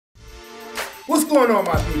What's going on,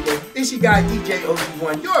 my people? It's your guy DJ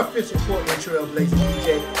OG1, your official Portland Trailblazer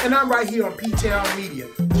DJ, and I'm right here on P-Town Media,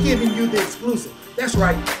 giving you the exclusive. That's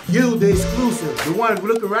right, you the exclusive. The one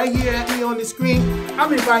looking right here at me on the screen.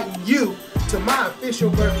 I'm inviting you to my official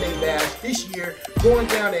birthday bash this year, going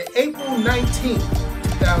down at April 19th,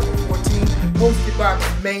 2014, hosted by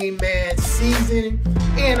my main man, Season,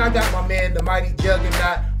 and I got my man, the Mighty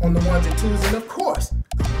Juggernaut, on the ones and twos, and of course,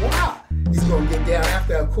 wow, it's gonna get down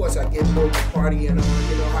after, of course, I get a little partying on,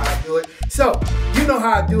 you know how I do it. So, you know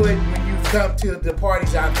how I do it when you come to the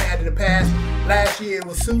parties I've had in the past. Last year it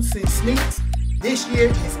was Suits and Sneaks. This year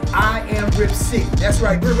is I Am RipCity. That's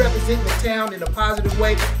right, we're representing the town in a positive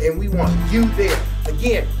way, and we want you there.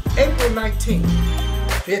 Again, April 19th,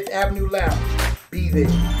 5th Avenue Lounge. Be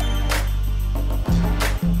there.